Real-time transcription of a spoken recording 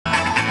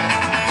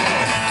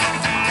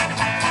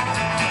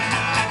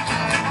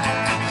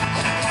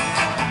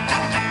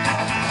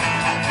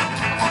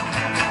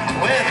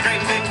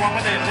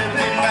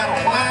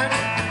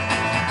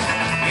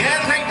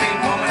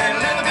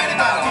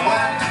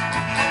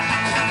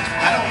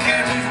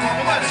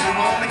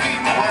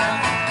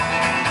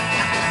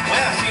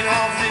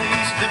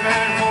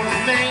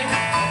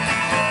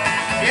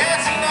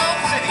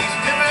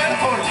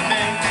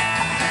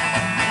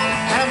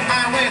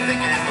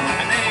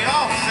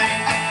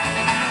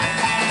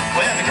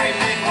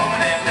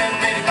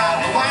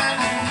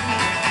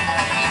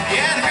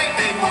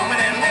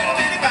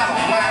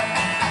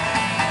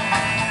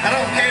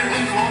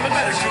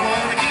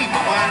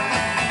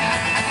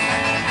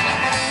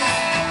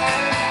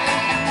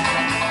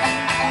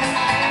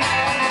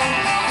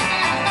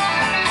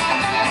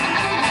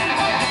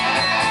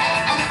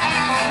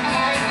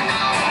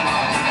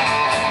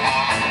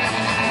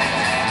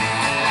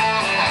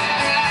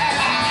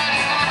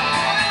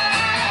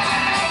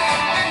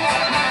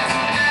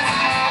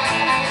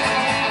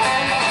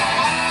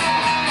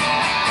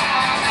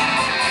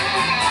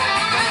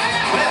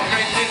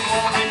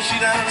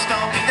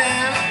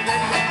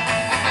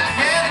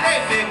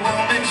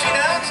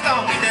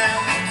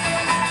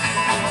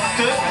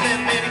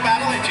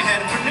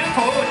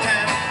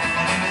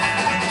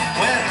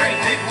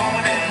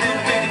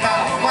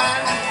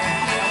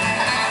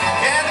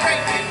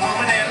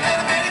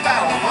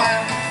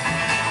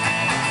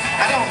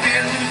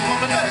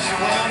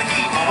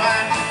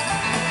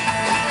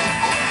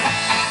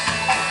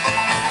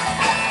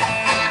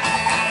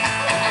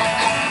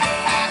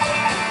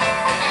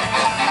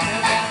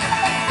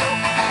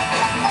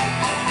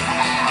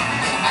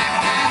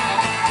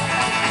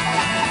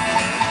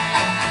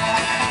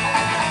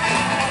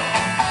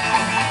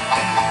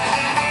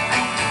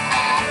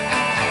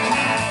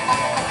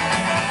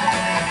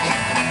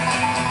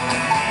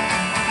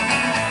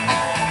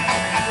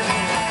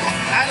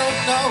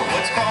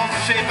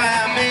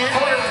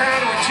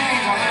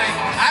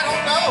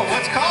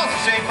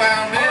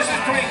found Mrs.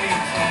 Creamy.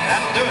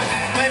 That'll do it.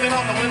 Blame it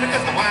on the women,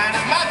 cause the wine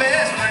is my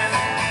best friend.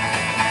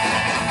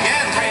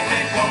 Yeah, the great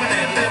big woman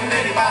and a little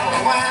bitty bottle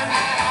of wine.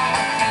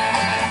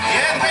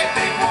 Yeah, the great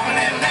big woman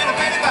and a little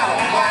bitty bottle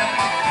of wine.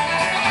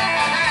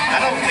 I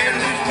don't care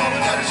who's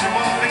woman, but it's a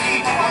woman to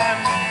keep the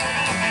wine.